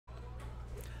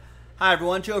Hi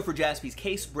everyone, Joe for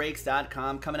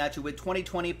JaspysCaseBreaks.com coming at you with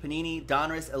 2020 Panini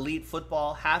Donruss Elite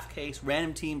Football Half Case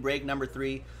Random Team Break number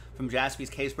 3 from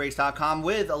JaspysCaseBreaks.com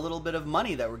with a little bit of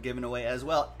money that we're giving away as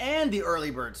well, and the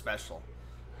early bird special.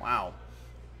 Wow.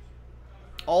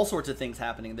 All sorts of things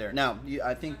happening there. Now,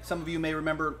 I think some of you may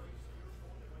remember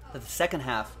that the second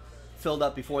half filled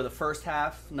up before the first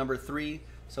half, number 3.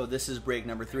 So this is break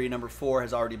number 3. Number 4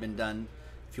 has already been done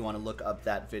if you want to look up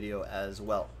that video as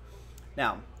well.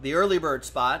 Now, the early bird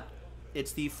spot,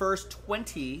 it's the first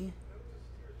 20,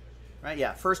 right?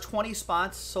 Yeah, first 20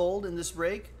 spots sold in this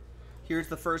break. Here's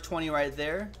the first 20 right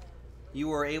there. You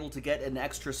were able to get an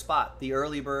extra spot. The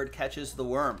early bird catches the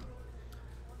worm.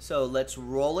 So let's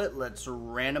roll it. Let's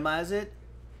randomize it.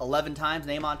 11 times,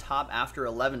 name on top after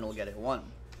 11 will get it. 1,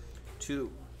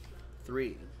 2,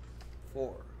 3,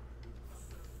 4,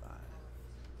 5,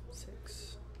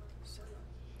 6, 7,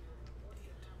 8.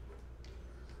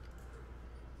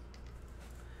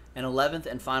 And 11th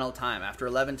and final time. After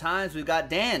 11 times, we've got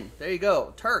Dan. There you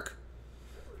go. Turk.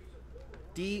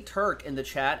 D. Turk in the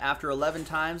chat. After 11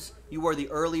 times, you are the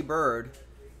early bird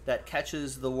that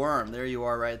catches the worm. There you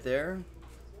are right there.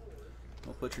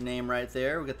 We'll put your name right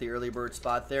there. We'll get the early bird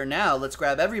spot there. Now, let's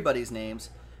grab everybody's names,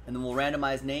 and then we'll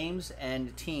randomize names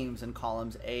and teams in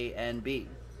columns A and B.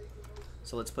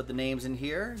 So let's put the names in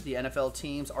here. The NFL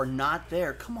teams are not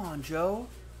there. Come on, Joe.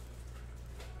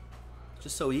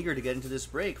 Just so eager to get into this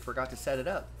break. Forgot to set it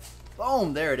up.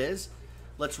 Boom, there it is.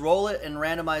 Let's roll it and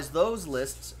randomize those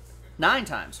lists 9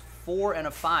 times. 4 and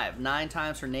a 5. 9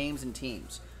 times for names and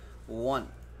teams. 1,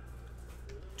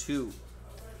 2,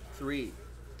 3,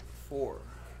 4,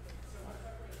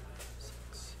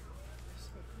 6,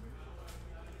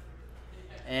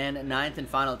 7. And 9th and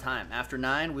final time. After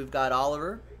 9, we've got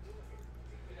Oliver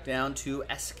down to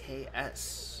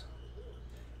SKS.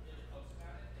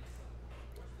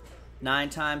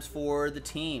 9 times for the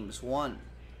teams. 1,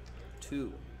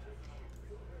 2,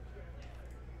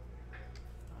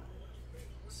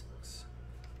 6,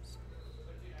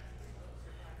 7.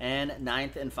 And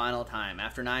 9th and final time.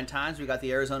 After 9 times, we got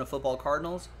the Arizona Football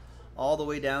Cardinals all the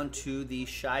way down to the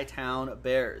Chi-Town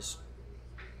Bears.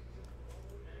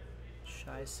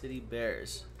 Chi-City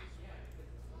Bears.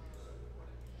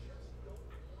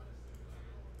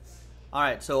 All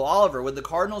right, so Oliver with the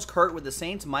Cardinals, Kurt with the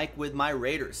Saints, Mike with my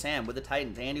Raiders, Sam with the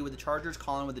Titans, Andy with the Chargers,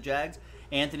 Colin with the Jags,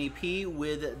 Anthony P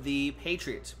with the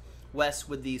Patriots, Wes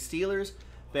with the Steelers,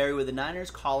 Barry with the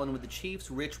Niners, Colin with the Chiefs,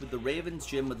 Rich with the Ravens,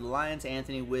 Jim with the Lions,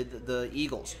 Anthony with the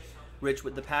Eagles, Rich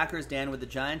with the Packers, Dan with the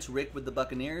Giants, Rick with the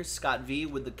Buccaneers, Scott V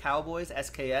with the Cowboys,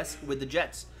 SKS with the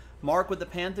Jets, Mark with the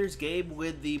Panthers, Gabe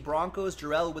with the Broncos,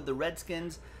 Jarrell with the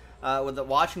Redskins, with the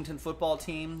Washington football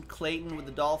team, Clayton with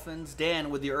the Dolphins,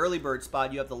 Dan with the early bird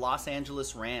spot, you have the Los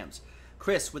Angeles Rams,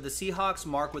 Chris with the Seahawks,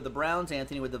 Mark with the Browns,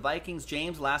 Anthony with the Vikings,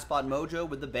 James, last spot Mojo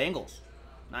with the Bengals.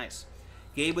 Nice.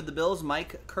 Gabe with the Bills,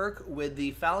 Mike Kirk with the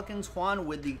Falcons, Juan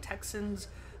with the Texans,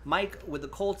 Mike with the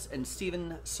Colts, and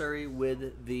Steven Surrey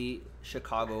with the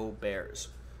Chicago Bears.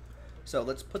 So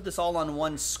let's put this all on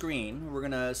one screen. We're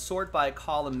going to sort by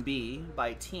column B,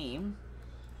 by team,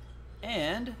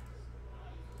 and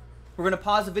we're going to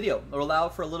pause the video. It'll allow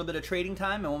for a little bit of trading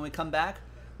time, and when we come back,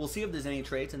 we'll see if there's any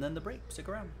trades, and then the break. Stick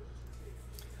around.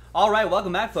 All right,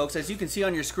 welcome back, folks. As you can see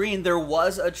on your screen, there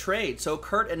was a trade. So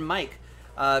Kurt and Mike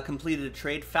completed a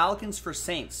trade. Falcons for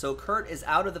Saints. So Kurt is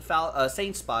out of the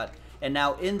Saints spot and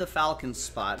now in the Falcons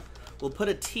spot. We'll put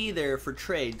a T there for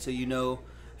trade so you know,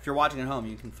 if you're watching at home,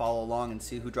 you can follow along and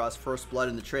see who draws first blood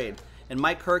in the trade. And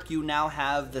Mike Kirk, you now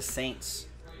have the Saints.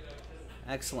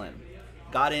 Excellent.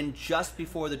 Got in just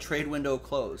before the trade window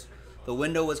closed. The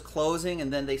window was closing,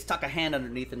 and then they stuck a hand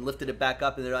underneath and lifted it back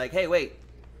up, and they're like, hey, wait.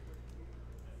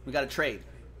 We got a trade.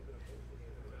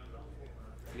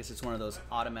 I guess it's one of those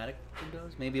automatic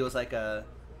windows. Maybe it was like a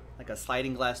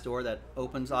sliding glass door that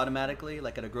opens automatically,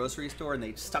 like at a grocery store, and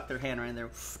they stuck their hand right in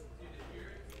there,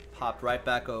 popped right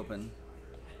back open.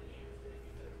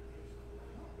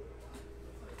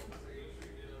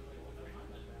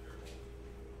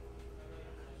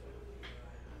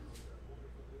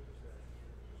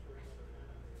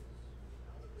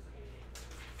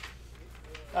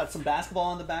 Got some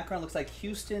basketball in the background. Looks like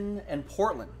Houston and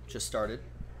Portland just started.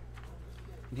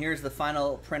 And here's the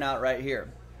final printout right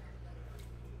here.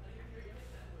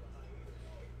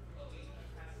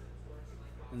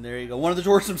 And there you go. One of the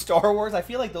doors from Star Wars. I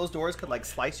feel like those doors could like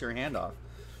slice your hand off.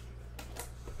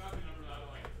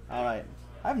 All right.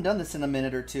 I haven't done this in a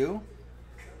minute or two.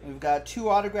 We've got 2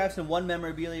 autographs and 1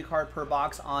 memorabilia card per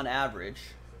box on average.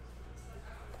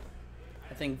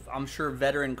 I'm sure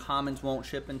veteran commons won't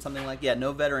ship in something like, yeah,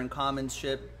 no veteran commons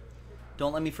ship.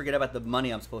 Don't let me forget about the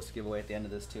money I'm supposed to give away at the end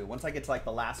of this too. Once I get to like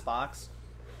the last box,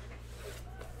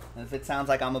 and if it sounds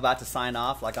like I'm about to sign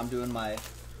off, like I'm doing my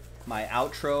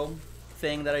outro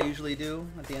thing that I usually do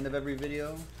at the end of every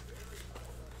video.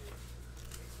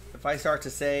 If I start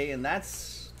to say, and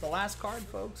that's the last card,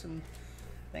 folks, and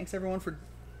thanks everyone for,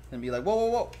 and be like, whoa, whoa,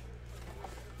 whoa.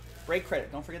 Break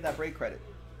credit. Don't forget that break credit.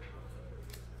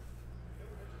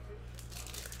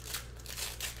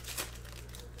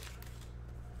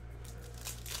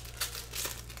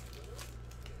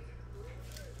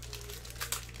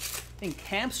 I think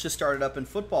camps just started up in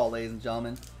football, ladies and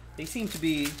gentlemen. They seem to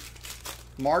be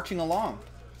marching along.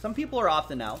 Some people are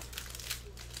opting out,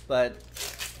 but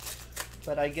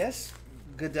I guess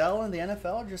Goodell and the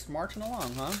NFL are just marching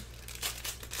along, huh?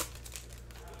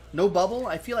 No bubble.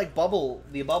 I feel like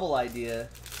the bubble idea,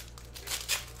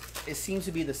 it seems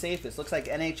to be the safest. Looks like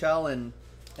NHL and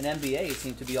NBA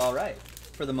seem to be all right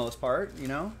for the most part, you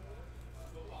know.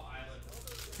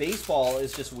 Baseball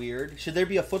is just weird. Should there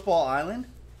be a football island?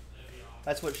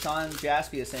 That's what Sean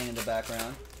Jaspy is saying in the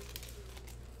background.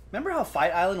 Remember how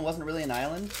Fight Island wasn't really an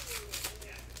island?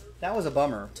 That was a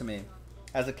bummer to me.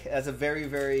 As a very,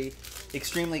 very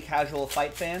extremely casual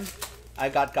fight fan, I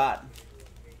got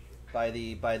by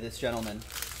this gentleman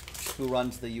who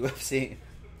runs the UFC.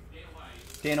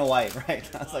 Dana White, right?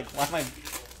 I was like, why am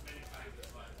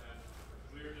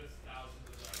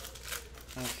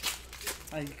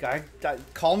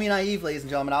call me naive, ladies and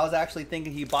gentlemen. I was actually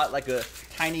thinking he bought like a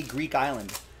tiny Greek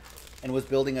island and was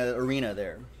building an arena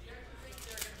there.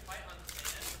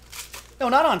 No,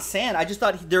 not on sand. I just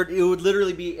thought it would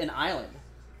literally be an island.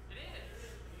 It is.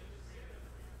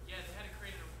 Yeah, they had to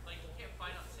create like you can't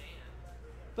fight on sand.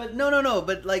 But no.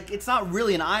 But like it's not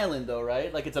really an island though,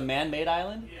 right? Like it's a man-made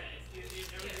island. Yeah, everything's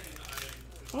an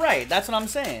island. Right. That's what I'm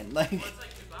saying. Like. Well, it's like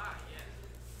Dubai. Yeah.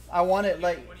 I want it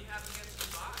like. What do you have against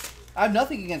Dubai? I have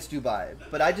nothing against Dubai,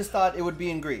 but I just thought it would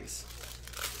be in Greece.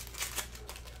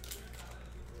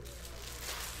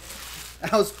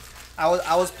 I was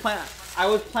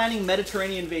planning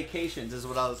Mediterranean vacations is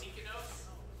what I was.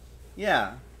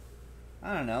 Yeah.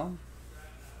 I don't know.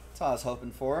 That's all I was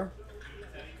hoping for.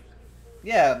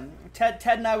 Yeah, Ted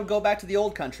and I would go back to the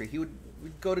old country. We'd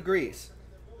go to Greece.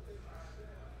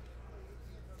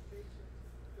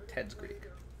 Ted's Greek.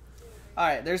 All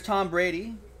right, there's Tom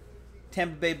Brady.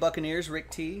 Tampa Bay Buccaneers,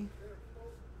 Rick T.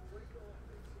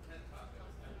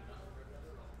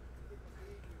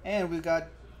 And we've got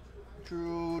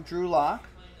Drew Lock.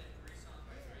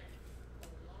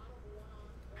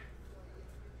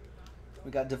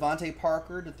 We got Devontae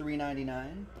Parker to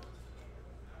 $3.99.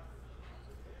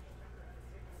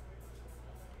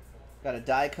 Got a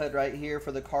die cut right here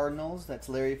for the Cardinals. That's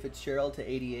Larry Fitzgerald to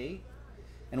 $88.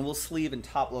 And we'll sleeve and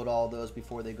top load all those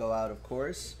before they go out, of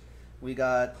course. We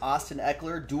got Austin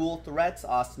Eckler, dual threats.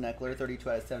 Austin Eckler,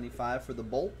 32/75 for the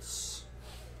Bolts.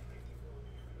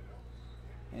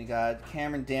 And we got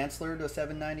Cameron Dantzler to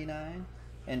 $7.99,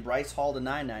 and Bryce Hall to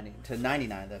 $9.90 to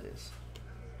 $99. That is.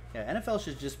 Yeah, NFL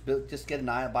should just get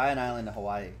buy an island in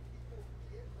Hawaii.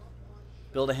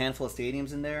 Build a handful of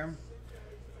stadiums in there, and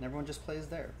everyone just plays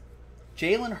there.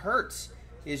 Jalen Hurts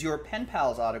is your Pen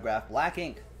Pals autograph, black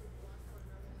ink.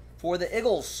 For the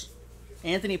Eagles,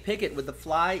 Anthony Pickett with the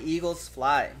Fly, Eagles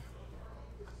Fly.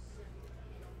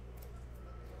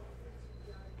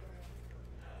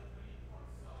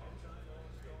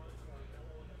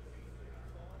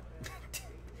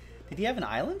 Did he have an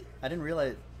island? I didn't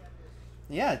realize.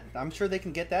 Yeah, I'm sure they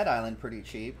can get that island pretty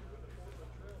cheap.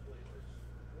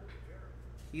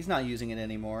 He's not using it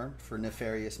anymore for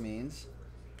nefarious means.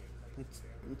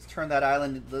 Let's turn that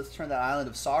island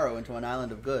of sorrow into an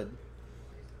island of good.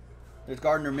 There's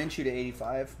Gardner Minshew to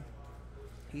 85.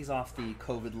 He's off the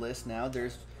COVID list now.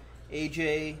 There's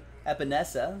AJ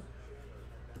Epinesa.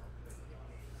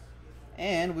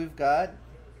 And we've got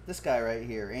this guy right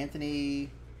here,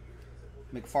 Anthony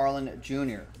McFarland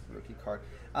Jr. rookie card.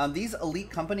 These Elite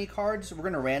Company cards, we're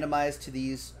going to randomize to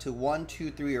these to 1,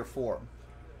 2, 3, or 4.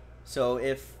 So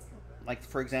if, like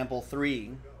for example,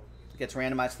 3 gets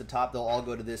randomized to the top, they'll all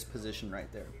go to this position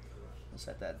right there. We'll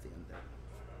set that at the end there.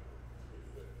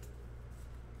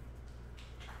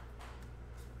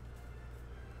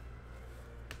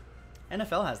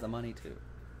 NFL has the money too.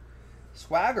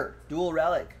 Swagger, dual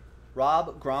relic,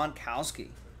 Rob Gronkowski.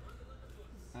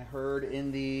 I heard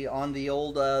on the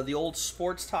old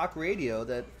sports talk radio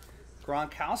that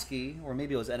Gronkowski, or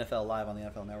maybe it was NFL Live on the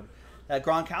NFL Network, that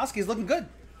Gronkowski is looking good.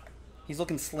 He's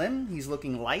looking slim. He's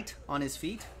looking light on his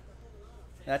feet.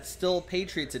 That's still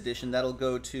Patriots edition. That'll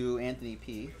go to Anthony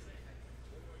P.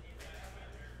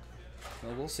 So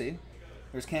we'll see.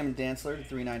 There's Cameron Dantzler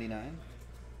to $3.99.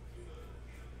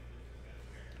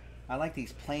 I like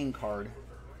these playing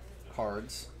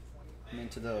cards. I'm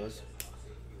into those.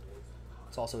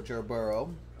 It's also Joe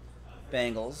Burrow.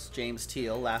 Bengals, James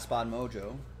Teal, Last Spot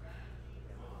Mojo.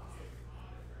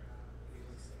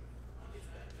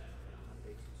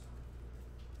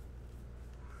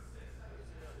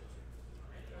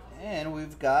 And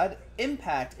we've got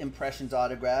Impact Impressions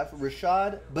autograph,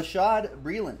 Bashad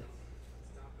Breeland.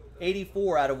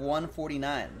 84 out of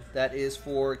 149. That is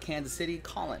for Kansas City,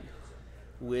 Colin,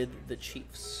 with the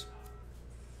Chiefs.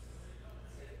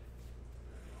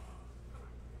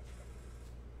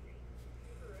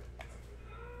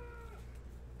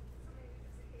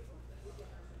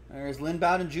 There's Lynn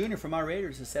Bowden Jr. from our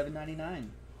Raiders at $7.99.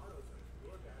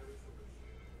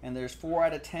 And there's 4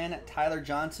 out of 10 Tyler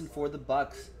Johnson for the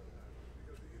Bucks.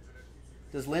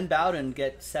 Does Lynn Bowden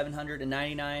get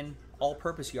 799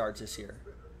 all-purpose yards this year?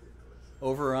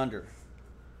 Over or under?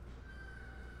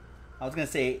 I was going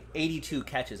to say 82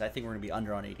 catches. I think we're going to be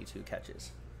under on 82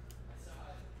 catches.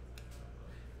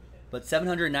 But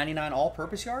 799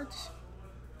 all-purpose yards?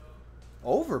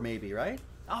 Over maybe, right?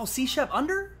 Oh, C-Shep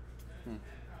under?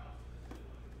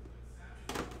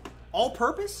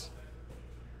 All-purpose?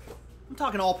 I'm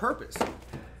talking all-purpose.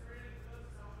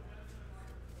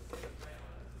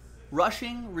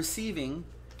 Rushing, receiving,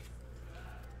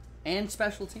 and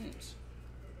special teams.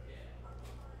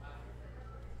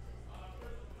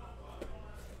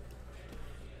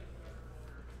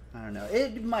 I don't know.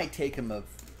 It might take him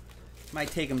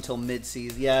till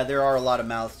mid-season. Yeah, there are a lot of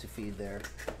mouths to feed there.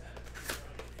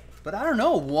 But I don't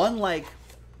know. One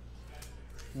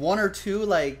or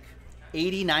two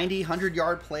 80, 90,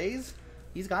 100-yard plays.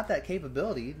 He's got that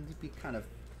capability. He'd be kind of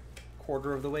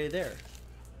quarter of the way there.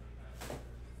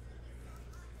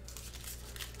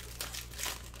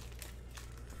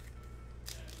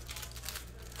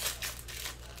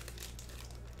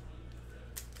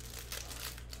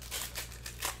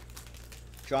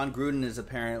 John Gruden is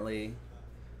apparently,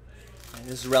 and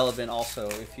this is relevant also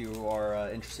if you are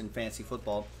interested in fantasy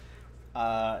football,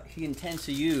 he intends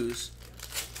to use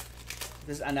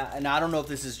this, and I don't know if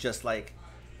this is just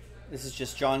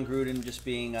John Gruden just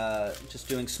being just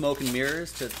doing smoke and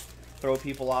mirrors to throw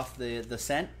people off the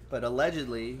scent, but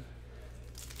allegedly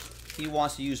he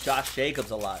wants to use Josh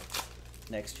Jacobs a lot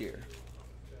next year.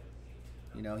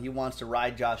 You know, he wants to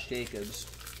ride Josh Jacobs.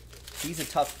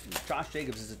 Josh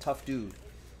Jacobs is a tough dude.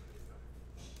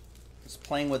 He's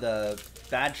playing with a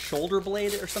bad shoulder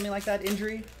blade or something like that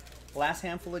injury the last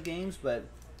handful of games, but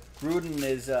Gruden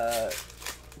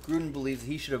believes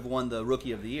he should have won the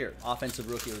Rookie of the Year, Offensive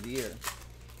Rookie of the Year.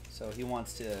 So he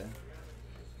wants to,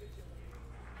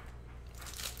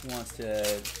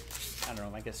 I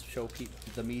don't know, I guess show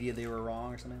the media they were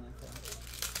wrong or something like that.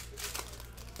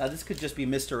 Now this could just be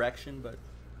misdirection, but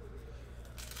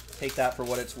take that for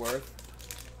what it's worth.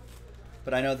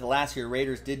 But I know the last year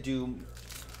Raiders did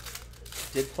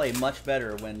play much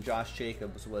better when Josh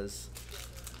Jacobs was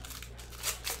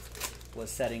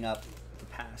setting up the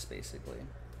pass, basically.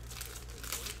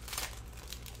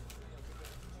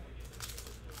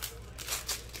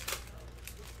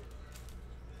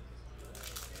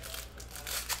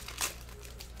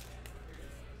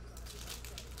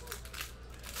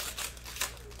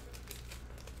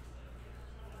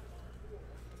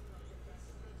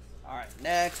 All right,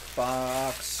 next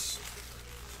box.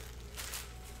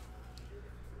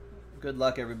 Good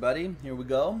luck, everybody. Here we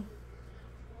go.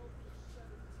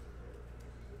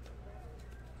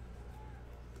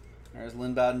 There's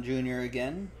Lynn Bowden Jr.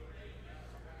 again.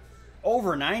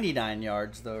 Over 99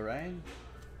 yards, though, right?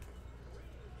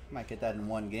 Might get that in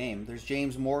one game. There's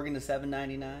James Morgan to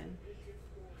 $7.99.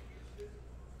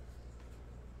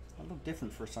 A little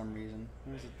different for some reason.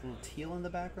 There's a little teal in the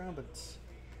background, but it's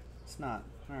not.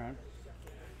 All right.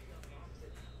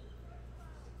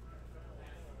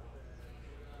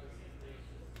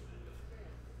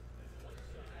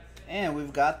 And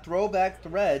we've got Throwback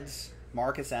Threads.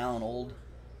 Marcus Allen, old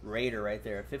Raider right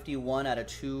there. 51 out of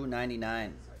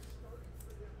 299.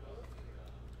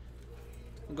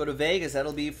 We'll go to Vegas.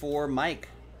 That'll be for Mike,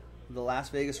 the Las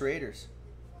Vegas Raiders.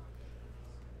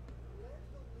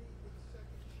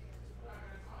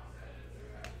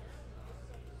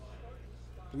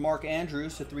 Mark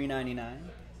Andrews to $3.99.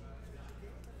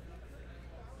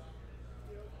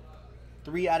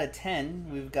 3 out of 10.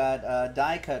 We've got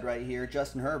die cut right here.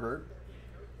 Justin Herbert.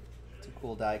 It's a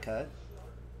cool die cut.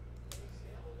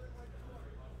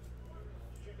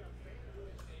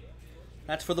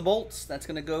 That's for the Bolts. That's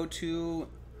going to go to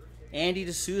Andy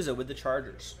D'Souza with the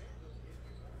Chargers.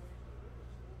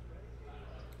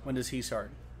 When does he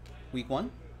start? Week 1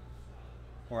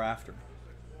 or after?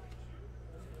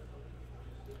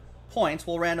 points.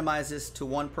 We'll randomize this to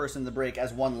one person in the break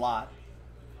as one lot.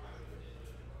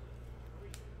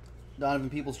 Donovan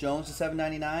Peoples-Jones to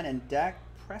 $7.99 and Dak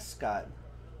Prescott.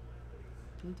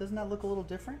 Doesn't that look a little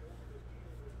different?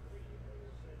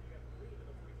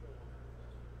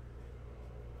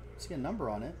 See a number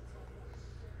on it.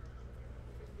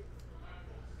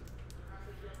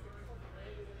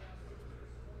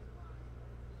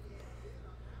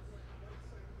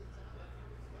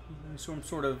 Some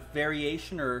sort of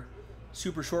variation or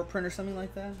super short print or something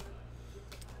like that.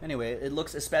 Anyway, it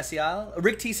looks especial.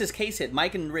 Rick T says case hit.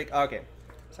 Mike and Rick. Okay.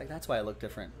 It's like, that's why it looked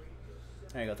different.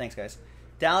 There you go. Thanks, guys.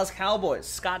 Dallas Cowboys.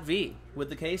 Scott V with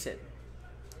the case hit.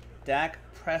 Dak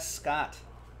Prescott.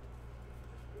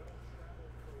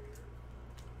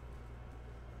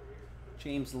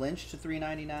 James Lynch to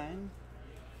 $3.99.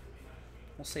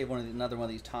 We'll save another one of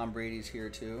these Tom Brady's here,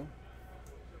 too.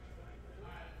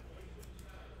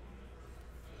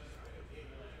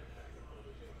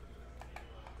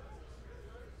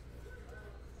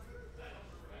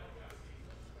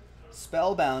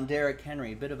 Spellbound Derrick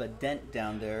Henry, bit of a dent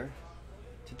down there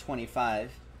to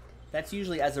 25. That's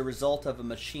usually as a result of a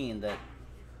machine that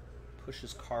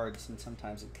pushes cards and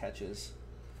sometimes it catches.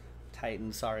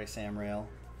 Titan, sorry Sam Rail.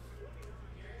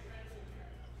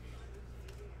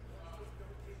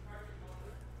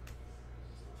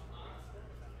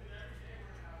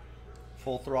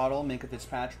 Full Throttle, Minka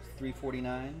Fitzpatrick,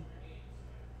 $3.49.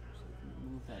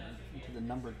 Move that into the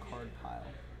numbered card pile.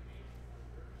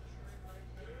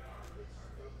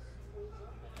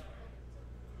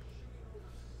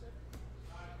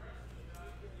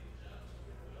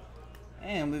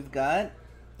 And we've got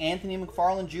Anthony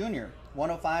McFarland Jr.,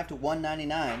 105 to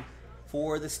 199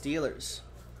 for the Steelers.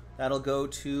 That'll go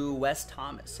to Wes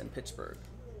Thomas in Pittsburgh.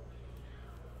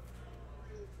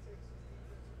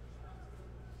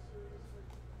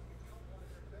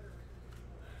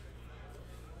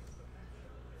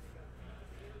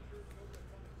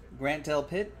 Grant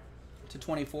Delpit to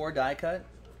 24, die cut.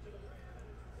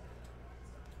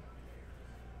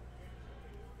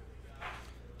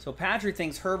 So Patrick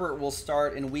thinks Herbert will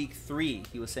start in week 3,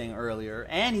 he was saying earlier,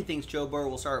 and he thinks Joe Burrow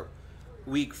will start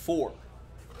week 4.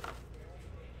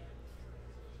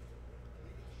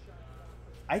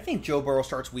 I think Joe Burrow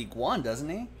starts week 1, doesn't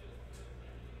he?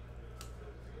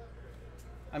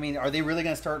 I mean, are they really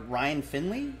going to start Ryan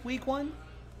Finley week 1?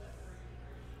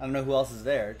 I don't know who else is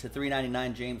there. To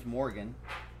 $3.99, James Morgan.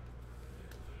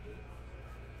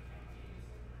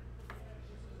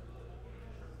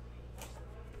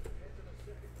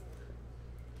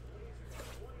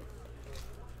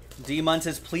 D-Mun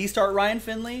says, please start Ryan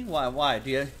Finley. Why? Why? Have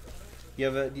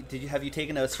you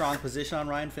taken a strong position on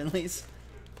Ryan Finley's?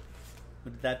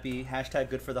 Would that be hashtag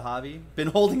good for the hobby? Been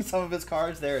holding some of his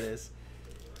cards. There it is.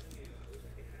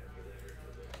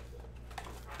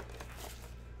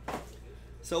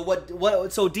 So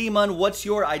so D-Mun, what's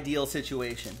your ideal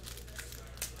situation?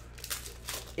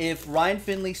 If Ryan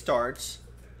Finley starts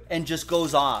and just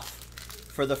goes off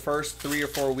for the first 3 or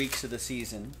 4 weeks of the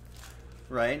season,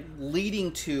 right,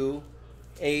 leading to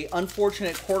a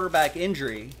unfortunate quarterback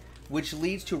injury, which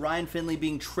leads to Ryan Finley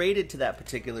being traded to that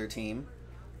particular team,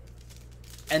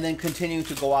 and then continuing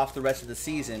to go off the rest of the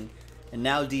season, and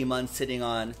now D-Mun's sitting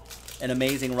on an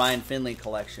amazing Ryan Finley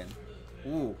collection.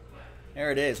 Ooh,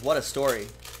 there it is. What a story.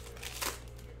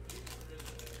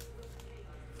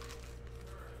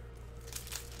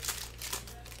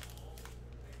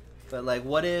 But, like,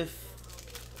 what if,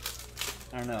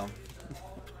 I don't know,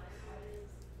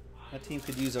 what team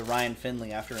could use a Ryan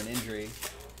Finley after an injury?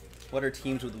 What are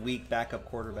teams with weak backup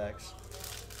quarterbacks?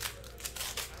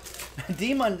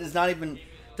 D-Mun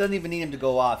doesn't even need him to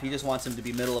go off. He just wants him to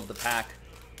be middle of the pack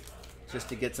just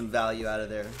to get some value out of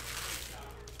there.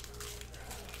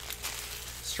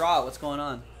 Straw, what's going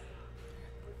on?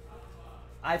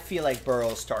 I feel like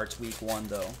Burrow starts week 1,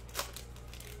 though.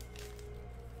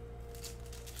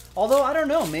 Although, I don't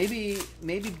know, maybe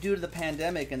due to the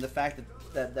pandemic and the fact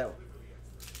that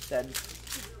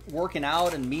working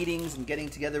out and meetings and getting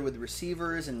together with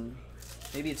receivers, and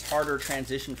maybe it's harder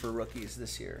transition for rookies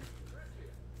this year.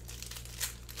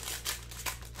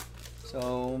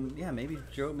 So, yeah, maybe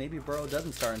Burrow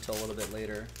doesn't start until a little bit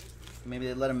later. Maybe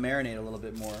they let him marinate a little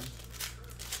bit more.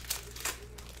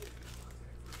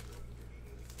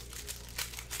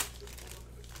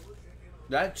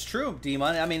 That's true,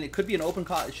 D-Mun. I mean, it could be an open.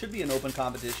 It should be an open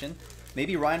competition.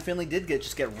 Maybe Ryan Finley did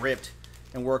just get ripped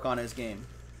and work on his game.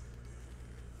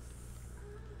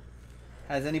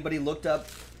 Has anybody looked up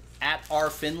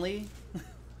 @rfinley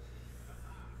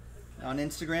on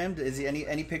Instagram? Is he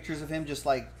any pictures of him just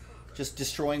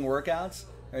destroying workouts?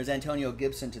 Or is Antonio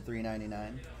Gibson to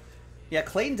 $3.99? Yeah,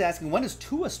 Clayton's asking, when does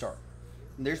Tua start?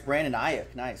 And there's Brandon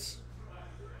Ayuk. Nice.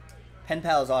 Pen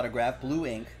Pal's autograph, blue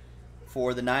ink,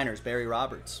 for the Niners, Barry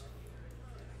Roberts.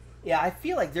 Yeah, I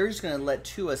feel like they're just going to let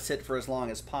Tua sit for as long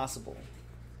as possible.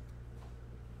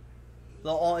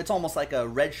 It's almost like a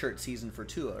redshirt season for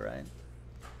Tua, right?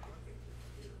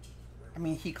 I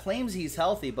mean, he claims he's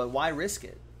healthy, but why risk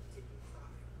it?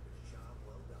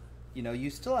 You know, you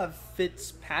still have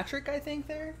Fitzpatrick, I think,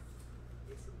 there.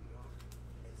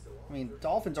 I mean,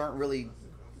 Dolphins aren't really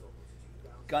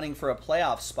gunning for a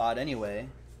playoff spot anyway.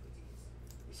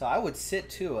 So I would sit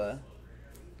Tua,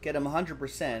 get him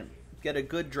 100%, get a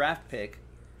good draft pick,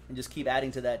 and just keep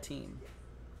adding to that team.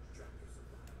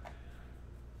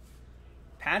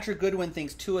 Patrick Goodwin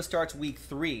thinks Tua starts week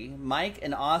 3. Mike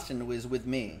and Austin was with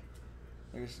me.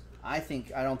 I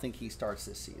don't think he starts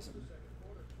this season.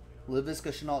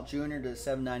 Laviska Shenault Jr. to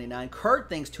 $7.99. Kurt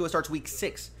thinks Tua starts week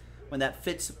 6 when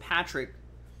Fitzmagic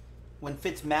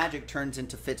turns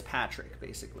into Fitzpatrick,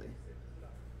 basically.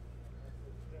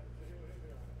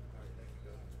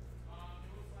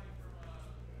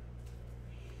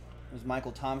 There's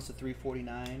Michael Thomas to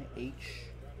 $3.49. H.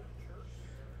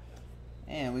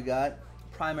 And we got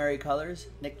primary colors,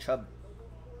 Nick Chubb.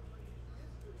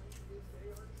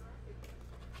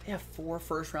 They have 4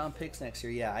 first-round picks next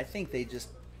year. Yeah, I think they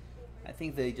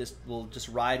will just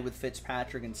ride with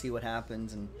Fitzpatrick and see what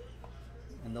happens, and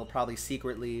they'll probably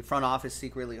front office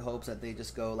secretly hopes that they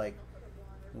just go like,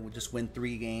 we'll just win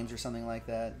 3 games or something like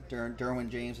that. Derwin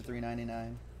James at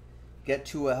 $3.99. Get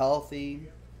Tua healthy,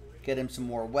 get him some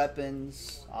more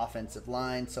weapons, offensive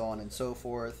line, so on and so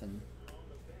forth, and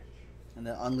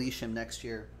then unleash him next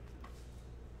year.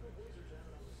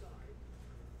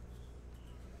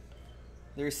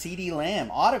 There's CD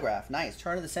Lamb, autograph, nice.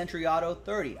 Turn of the century auto,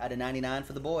 30 out of 99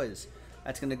 for the boys.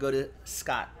 That's going to go to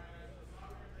Scott.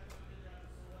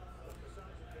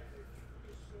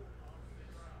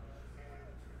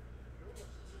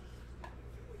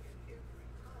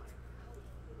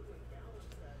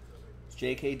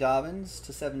 J.K. Dobbins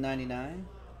to $7.99.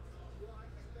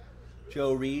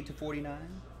 Joe Reed to $49.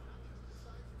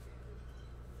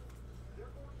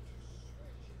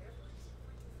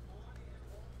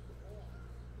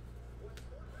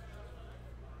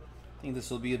 I think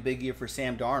this will be a big year for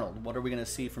Sam Darnold. What are we going to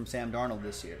see from Sam Darnold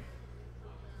this year?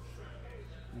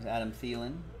 There's Adam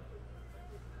Thielen.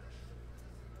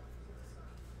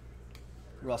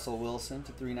 Russell Wilson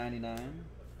to $3.99.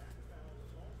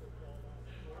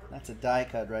 That's a die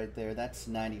cut right there. That's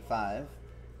 95.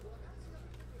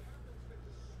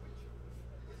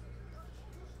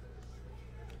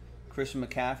 Christian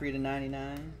McCaffrey to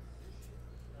 99.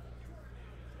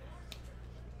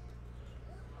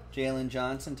 Jalen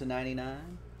Johnson to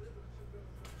 99.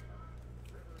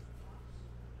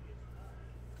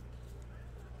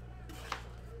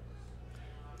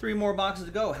 Three more boxes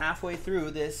to go. Halfway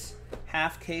through this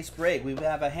half case break. We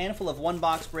have a handful of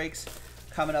 1-box breaks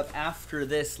coming up after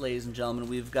this, ladies and gentlemen.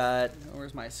 We've got,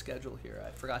 where's my schedule here?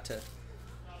 I forgot to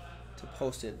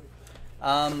post it.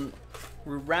 We're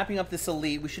wrapping up this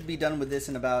Elite. We should be done with this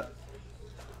in about,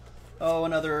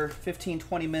 another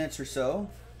 15-20 minutes or so.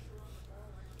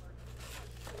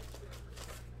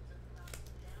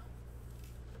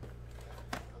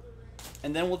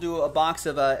 And then we'll do a box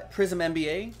of Prism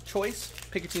NBA Choice,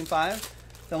 Pick Your Team 5.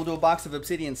 Then we'll do a box of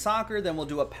Obsidian Soccer. Then we'll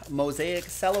do a Mosaic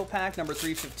Cello Pack, number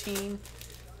 315.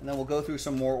 And then we'll go through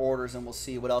some more orders and we'll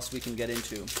see what else we can get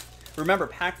into. Remember,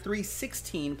 Pack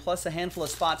 316 plus a handful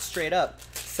of spots straight up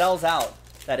sells out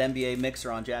that NBA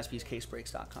mixer on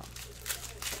jaspyscasebreaks.com.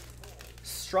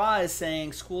 Straw is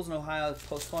saying schools in Ohio have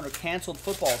postponed or canceled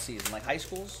football season, like high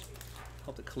schools.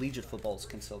 Hope the collegiate footballs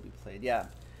can still be played. Yeah.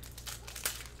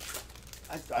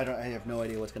 I have no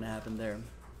idea what's going to happen there.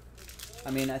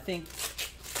 I mean, I think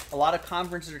a lot of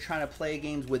conferences are trying to play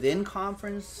games within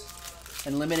conference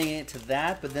and limiting it to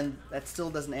that, but then that still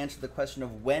doesn't answer the question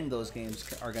of when those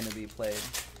games are going to be played.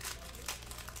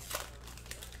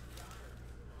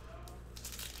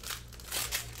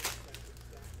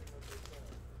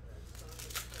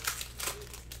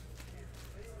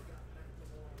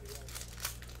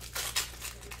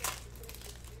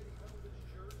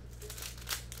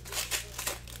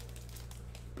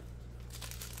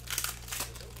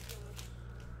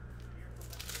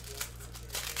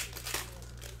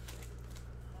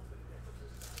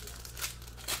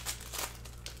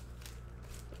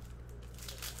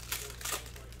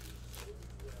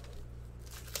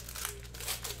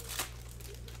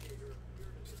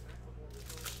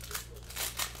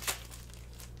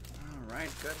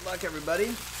 Good luck,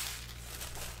 everybody.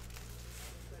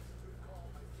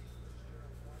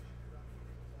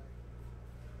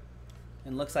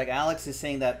 And looks like Alex is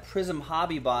saying that Prism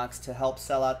Hobby Box to help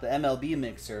sell out the MLB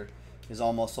mixer is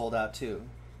almost sold out too.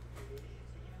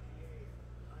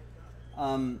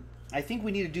 I think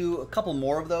we need to do a couple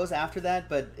more of those after that,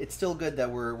 but it's still good that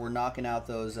we're knocking out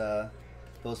those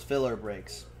filler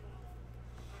breaks.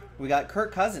 We got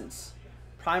Kirk Cousins,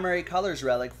 primary colors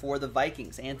relic for the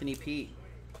Vikings, Anthony P.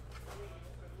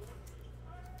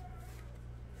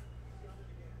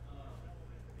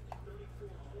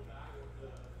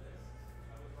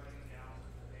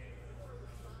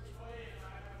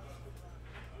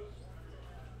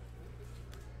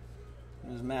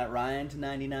 There's Matt Ryan to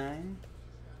 99.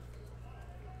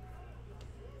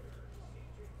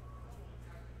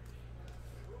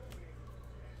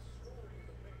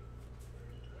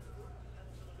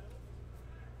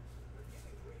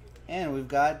 And we've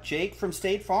got Jake from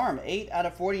State Farm, 8 out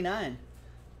of 49.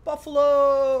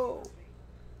 Buffalo!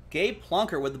 Gabe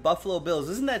Plunker with the Buffalo Bills.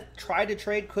 Isn't that try to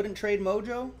trade, couldn't trade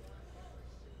mojo?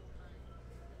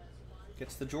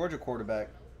 Gets the Georgia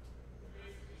quarterback.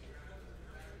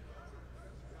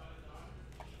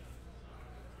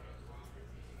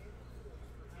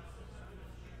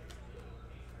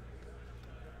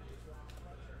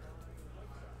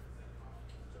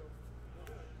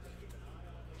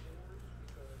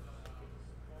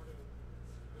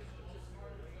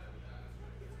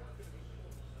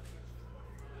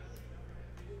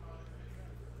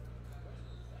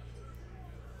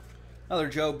 Another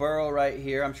Joe Burrow right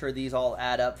here. I'm sure these all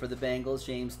add up for the Bengals.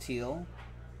 James Teal.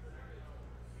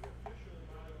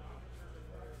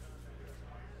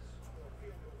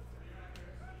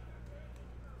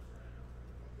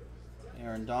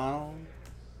 Aaron Donald.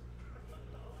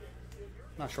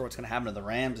 Not sure what's going to happen to the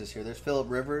Rams this year. There's Phillip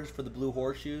Rivers for the Blue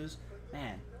Horseshoes.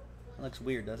 Man, that looks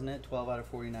weird, doesn't it? 12 out of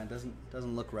 49.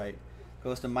 Doesn't look right.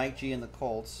 Goes to Mike G and the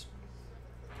Colts.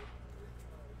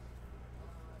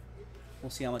 We'll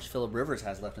see how much Phillip Rivers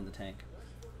has left in the tank.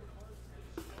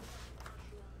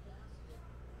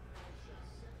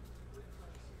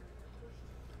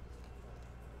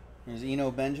 There's Eno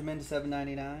Benjamin to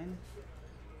 $7.99.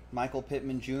 Michael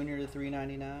Pittman Jr. to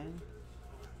 $3.99.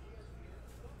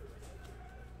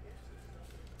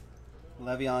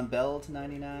 Le'Veon Bell to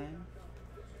 $99.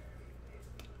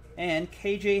 And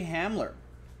KJ Hamler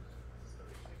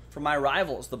for my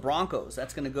rivals, the Broncos.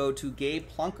 That's going to go to Gabe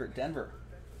Plunker, Denver.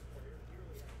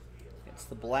 It's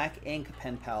the black ink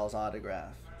Pen Pals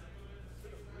autograph.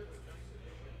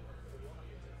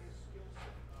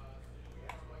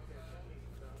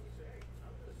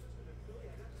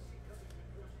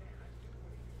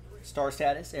 Star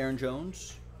status, Aaron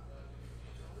Jones.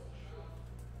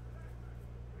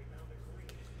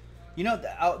 You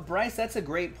know, Bryce, that's a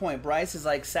great point. Bryce is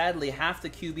like, sadly, half the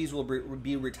QBs will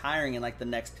be retiring in like the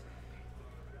next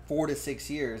 4 to 6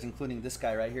 years, including this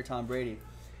guy right here, Tom Brady.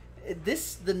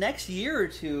 The next year or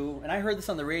two, and I heard this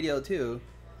on the radio too,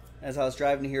 as I was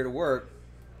driving here to work.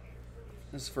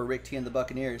 This is for Rick T and the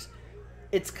Buccaneers.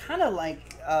 It's kind of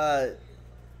like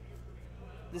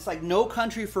this like no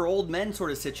country for old men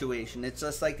sort of situation. It's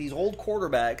just like these old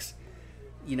quarterbacks,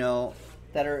 you know,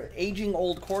 that are aging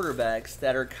old quarterbacks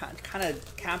that are kind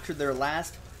of captured their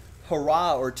last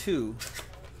hurrah or two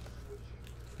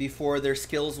before their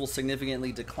skills will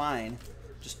significantly decline,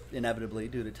 just inevitably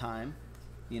due to time.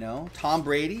 You know, Tom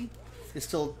Brady is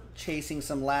still chasing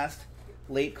some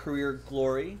late career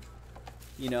glory.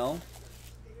 You know,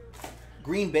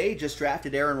 Green Bay just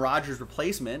drafted Aaron Rodgers'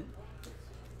 replacement,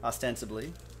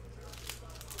 ostensibly.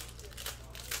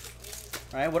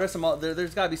 All right, what are some?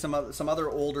 There's got to be some other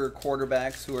older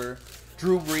quarterbacks who are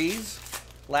Drew Brees.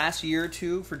 Last year or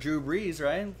two for Drew Brees,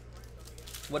 right?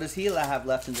 What does he have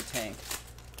left in the tank?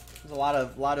 There's a lot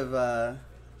of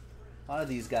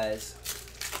these guys.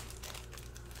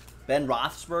 Ben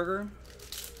Roethlisberger,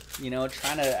 you know,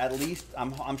 trying to at least,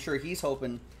 I'm sure he's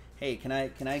hoping, hey, can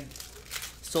I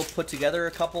still put together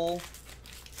a couple,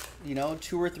 you know,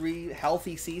 2 or 3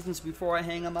 healthy seasons before I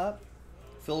hang him up?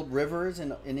 Phillip Rivers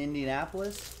in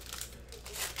Indianapolis,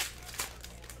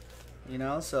 you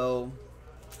know, so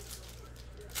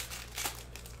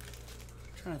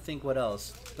I'm trying to think what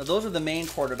else. Now, those are the main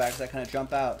quarterbacks that kind of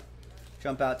jump out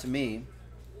to me.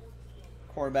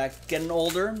 Quarterback getting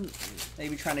older,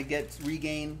 maybe trying to get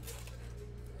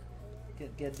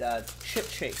chip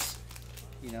chase,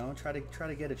 you know, try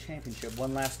to get a championship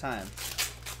one last time.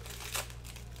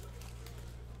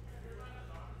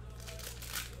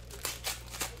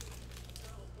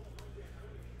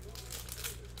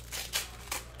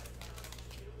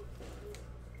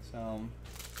 So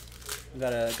we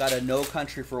got a no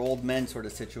country for old men sort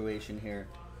of situation here.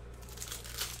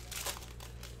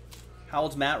 How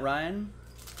old's Matt Ryan?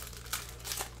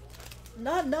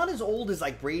 not as old as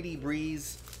like Brady,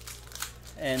 Breeze,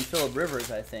 and Phillip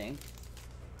Rivers, I think,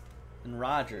 and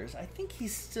Rodgers. I think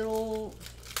he's still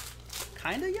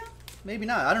kind of young. Maybe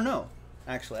not. I don't know.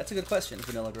 Actually, that's a good question,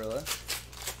 Vanilla Gorilla.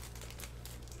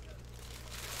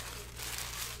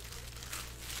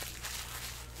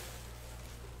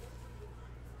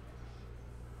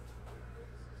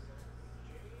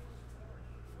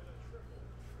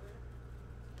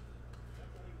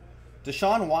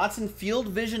 Deshaun Watson Field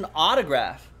Vision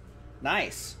autograph.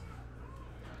 Nice.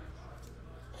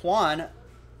 Juan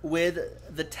with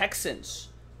the Texans.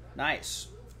 Nice.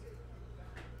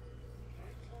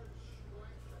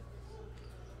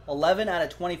 11 out of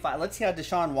 25. Let's see how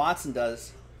Deshaun Watson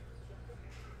does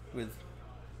with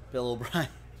Bill O'Brien.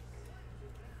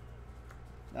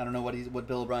 I don't know what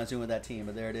Bill O'Brien's doing with that team,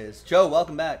 but there it is. Joe,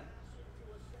 welcome back.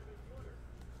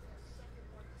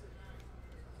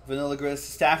 Vanilla Gorilla.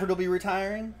 Stafford will be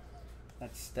retiring.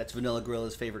 That's Vanilla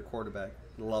Gorilla's favorite quarterback.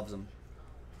 He loves him.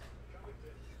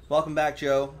 Welcome back,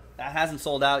 Joe. That hasn't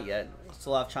sold out yet.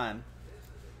 Still have time.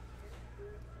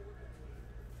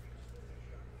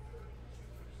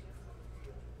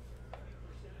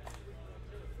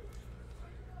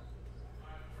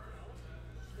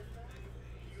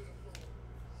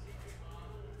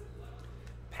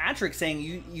 Patrick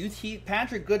saying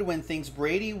Patrick Goodwin thinks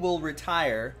Brady will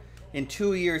retire in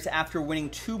 2 years after winning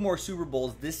 2 more Super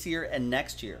Bowls this year and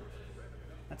next year.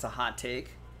 That's a hot take.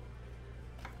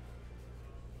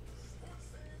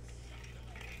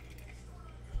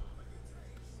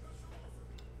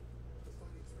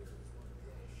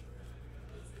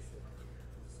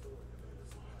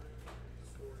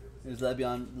 There's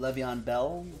Le'Veon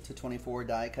Bell to 24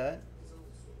 die cut.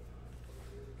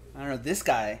 I don't know. This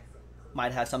guy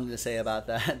might have something to say about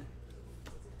that.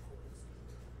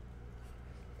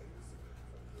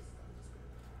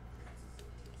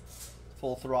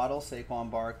 Full throttle,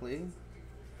 Saquon Barkley.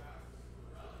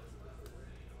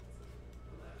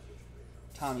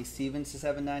 Tommy Stevens to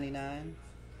 $7.99.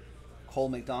 Cole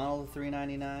McDonald to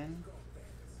 $3.99.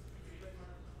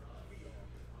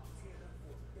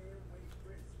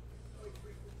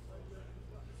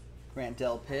 Grant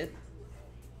Delpit.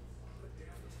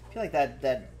 I feel like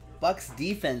that Bucks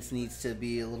defense needs to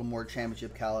be a little more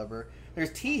championship caliber.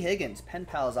 There's T. Higgins, pen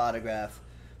pal's autograph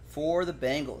for the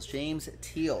Bengals. James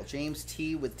Teal. James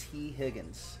T. with T.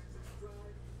 Higgins.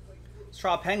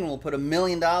 Straw Penguin will put $1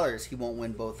 million. He won't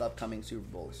win both upcoming Super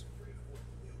Bowls.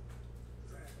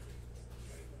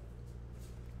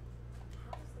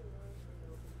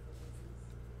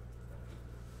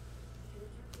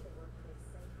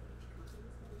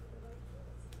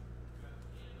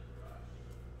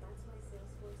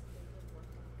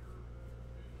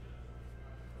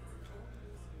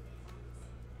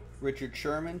 Richard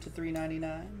Sherman to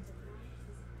 $3.99.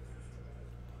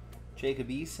 Jacob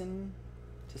Eason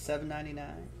to $7.99.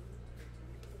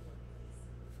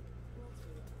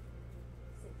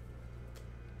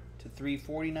 To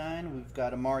 $3.49, we've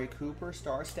got Amari Cooper,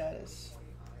 star status.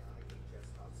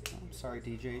 I'm sorry,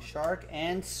 DJ Shark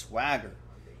and Swagger.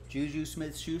 Juju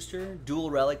Smith-Schuster,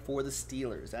 dual relic for the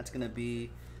Steelers. That's going to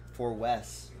be for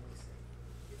Wes.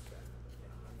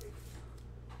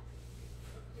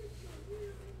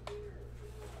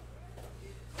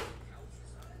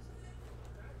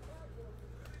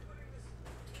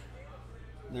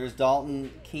 There's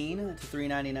Dalton Keene to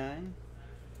 $3.99.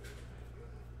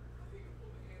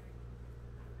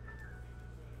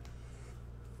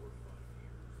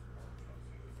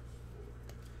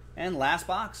 And last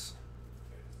box.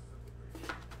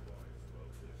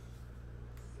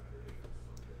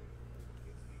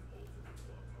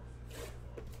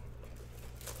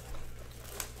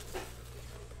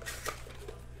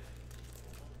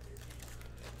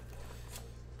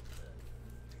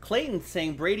 Clayton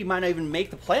saying Brady might not even make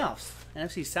the playoffs.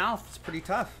 NFC South is pretty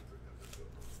tough.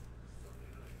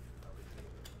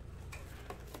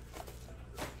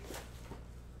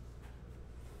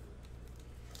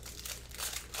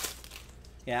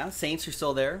 Yeah, Saints are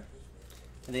still there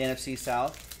in the NFC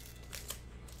South.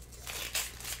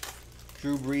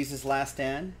 Drew Brees' last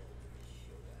stand.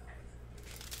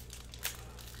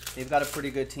 They've got a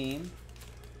pretty good team.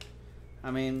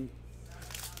 I mean,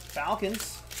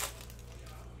 Falcons.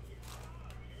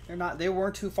 They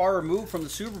weren't too far removed from the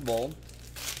Super Bowl.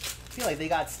 I feel like they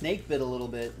got snake bit a little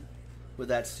bit with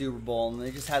that Super Bowl, and they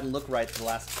just hadn't looked right for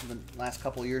the last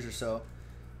couple of years or so.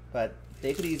 But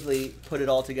they could easily put it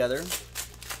all together.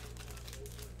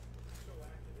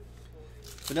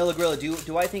 Vanilla Gorilla,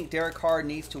 do I think Derek Carr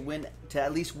needs to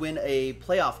at least win a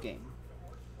playoff game?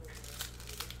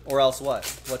 Or else what?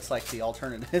 What's like the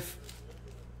alternative?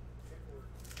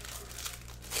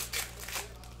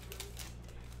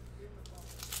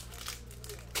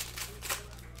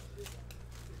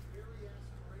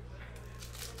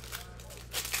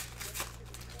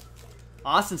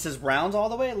 Austin says Browns all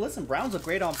the way. Listen, Browns look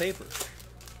great on paper.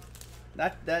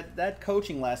 That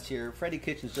coaching last year, Freddie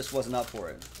Kitchens just wasn't up for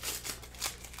it.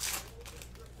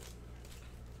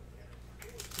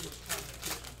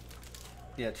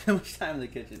 Yeah, too much time in the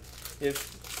kitchen.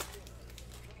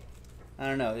 I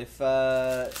don't know, if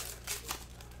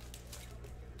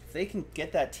they can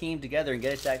get that team together and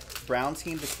get that Browns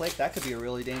team to click, that could be a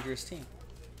really dangerous team.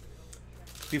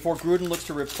 Before Gruden looks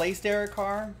to replace Derek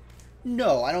Carr,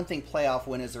 no, I don't think playoff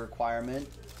win is a requirement.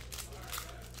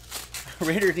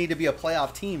 Raiders need to be a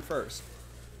playoff team first.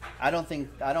 I think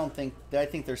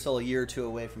they're still a year or two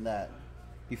away from that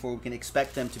before we can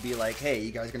expect them to be like, hey,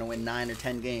 you guys are going to win 9 or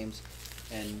 10 games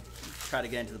and try to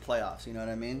get into the playoffs. You know what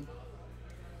I mean?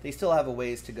 They still have a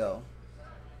ways to go.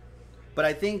 But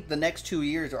I think the next 2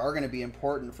 years are going to be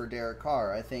important for Derek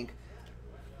Carr. I think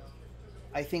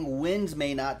wins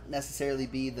may not necessarily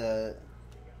be the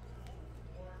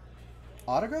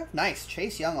autograph. Nice.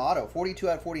 Chase Young auto. 42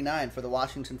 out of 49 for the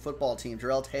Washington football team.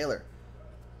 Jarrell Taylor.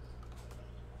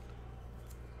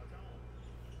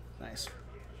 Nice.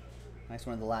 Nice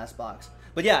one in the last box.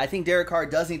 But yeah, I think Derek Carr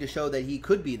does need to show that he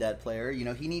could be that player. You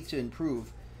know, he needs to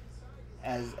improve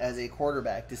as a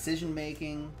quarterback. Decision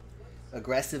making,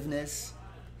 aggressiveness.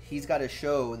 He's got to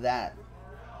show that.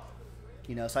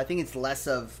 You know, so I think it's less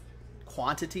of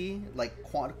quantity, like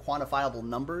quantifiable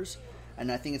numbers,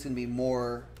 and I think it's going to be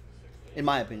more, in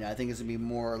my opinion, I think it's going to be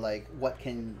more like what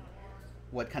kind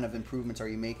of improvements are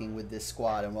you making with this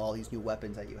squad and with all these new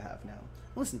weapons that you have now.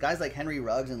 Listen, guys like Henry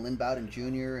Ruggs and Lynn Bowden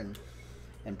Jr.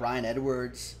 and Brian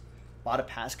Edwards, a lot of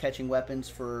pass-catching weapons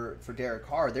for Derek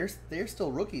Carr. They're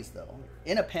still rookies, though.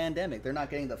 In a pandemic, they're not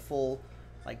getting the full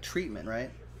treatment, right?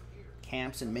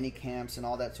 Camps and mini camps and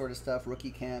all that sort of stuff,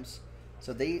 rookie camps.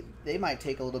 So they might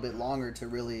take a little bit longer to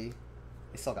really,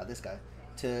 they still got this guy,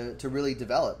 to really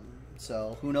develop.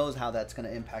 So who knows how that's going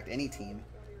to impact any team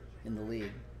in the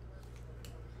league.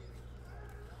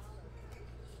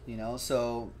 You know,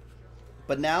 so,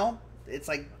 but now it's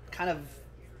like kind of,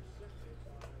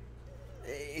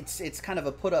 it's kind of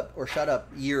a put up or shut up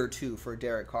year or two for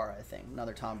Derek Carr, I think.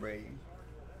 Another Tom Brady.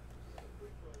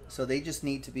 So they just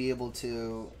need to be able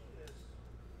to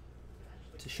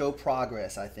show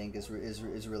progress, I think, is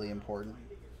really important.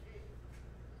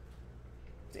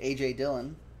 It's A.J.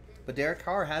 Dillon. But Derek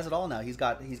Carr has it all now. He's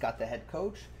got the head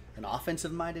coach, an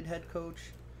offensive-minded head coach,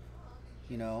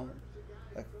 you know,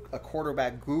 a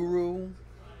quarterback guru,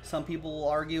 some people will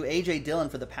argue. A.J. Dillon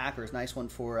for the Packers, nice one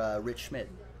for Rich Schmidt.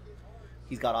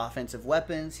 He's got offensive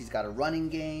weapons. He's got a running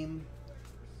game.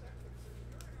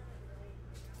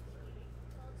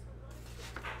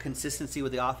 Consistency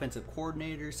with the offensive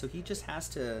coordinator. So he just has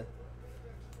to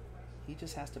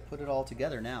put it all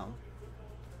together now.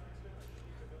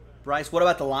 Bryce, what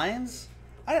about the Lions?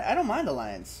 I don't mind the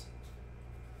Lions.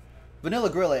 Vanilla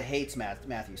Gorilla hates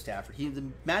Matthew Stafford.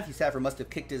 Matthew Stafford must have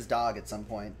kicked his dog at some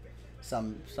point,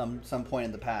 some point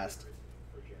in the past.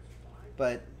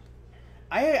 But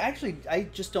I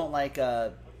just don't like.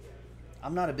 I'm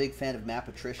not a big fan of Matt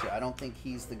Patricia. I don't think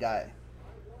he's the guy.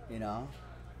 You know,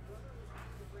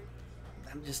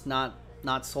 I'm just not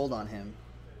sold on him.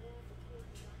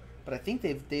 But I think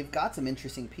they've got some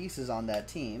interesting pieces on that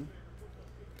team.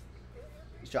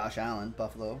 It's Josh Allen,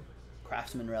 Buffalo,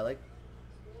 Craftsman relic.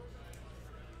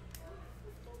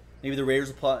 Maybe the Raiders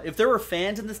will play. If there were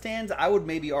fans in the stands, I would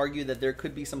maybe argue that there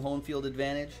could be some home field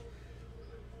advantage,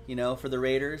 you know, for the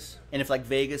Raiders. And if like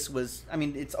Vegas was, I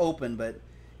mean, it's open, but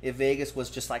if Vegas was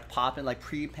just like popping, like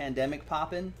pre-pandemic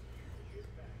popping,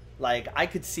 like I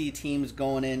could see teams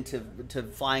going into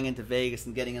flying into Vegas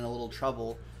and getting in a little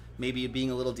trouble, maybe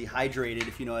being a little dehydrated,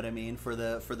 if you know what I mean, for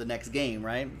the next game,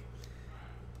 right?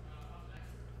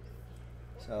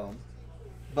 So,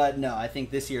 but no, I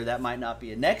think this year that might not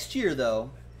be it. Next year,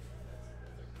 though.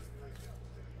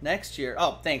 Next year.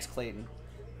 Oh, thanks, Clayton.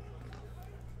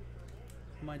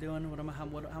 What am I doing?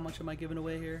 How much am I giving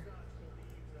away here?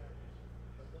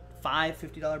 5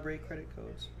 $50 break credit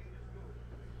codes.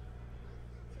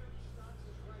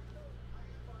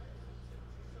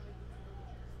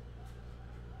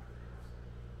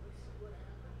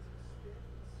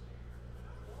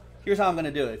 Here's how I'm going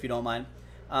to do it, if you don't mind.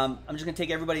 I'm just going to take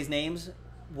everybody's names.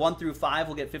 1 through 5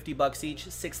 will get 50 bucks each.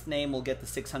 6th name will get the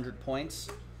 600 points,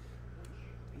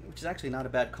 which is actually not a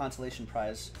bad consolation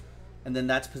prize. And then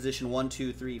that's position 1,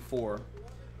 2, 3, 4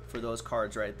 for those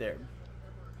cards right there.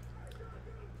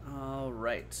 All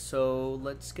right, so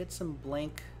let's get some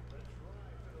blank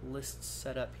lists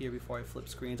set up here before I flip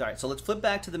screens. All right, so let's flip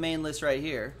back to the main list right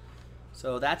here.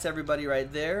 So that's everybody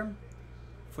right there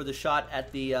for the shot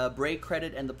at the break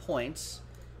credit and the points.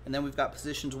 And then we've got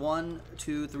positions 1,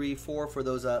 2, 3, 4 for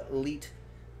those elite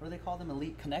what do they call them?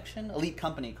 Elite Connection? Elite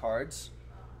Company cards.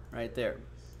 Right there.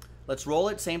 Let's roll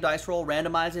it. Same dice roll.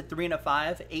 Randomize it. 3 and a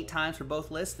 5. 8 times for both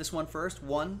lists. This one first.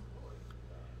 1,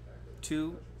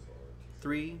 2,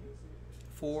 3,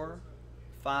 4,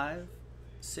 5,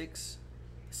 6,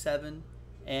 7,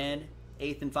 and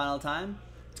 8th and final time.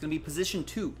 It's going to be position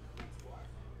 2.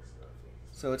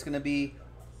 So it's going to be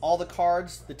all the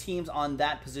cards, the teams on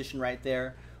that position right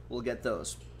there. We'll get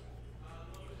those.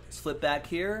 Let's flip back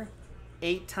here.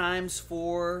 8 times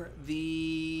for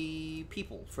the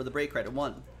people, for the break credit.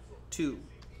 1, 2,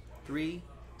 3,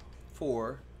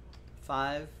 4,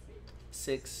 5,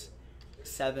 6,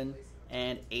 7,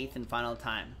 and 8th and final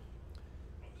time.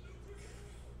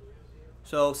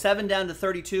 So 7 down to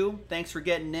 32. Thanks for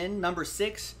getting in. Number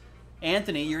 6,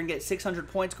 Anthony, you're going to get 600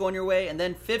 points going your way, and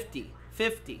then 50,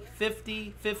 50,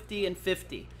 50, 50, and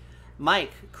 50.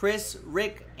 Mike, Chris,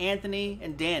 Rick, Anthony,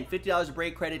 and Dan, $50 of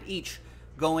break credit each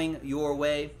going your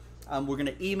way. We're going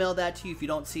to email that to you if you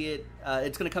don't see it.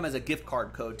 It's going to come as a gift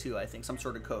card code too, I think, some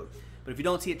sort of code. But if you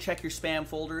don't see it, check your spam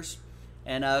folders.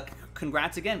 And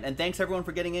congrats again. And thanks everyone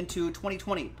for getting into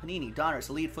 2020 Panini Donruss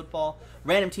Elite Football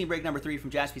Random Team Break number 3 from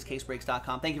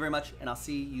JaspysCaseBreaks.com. Thank you very much, and I'll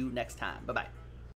see you next time. Bye-bye.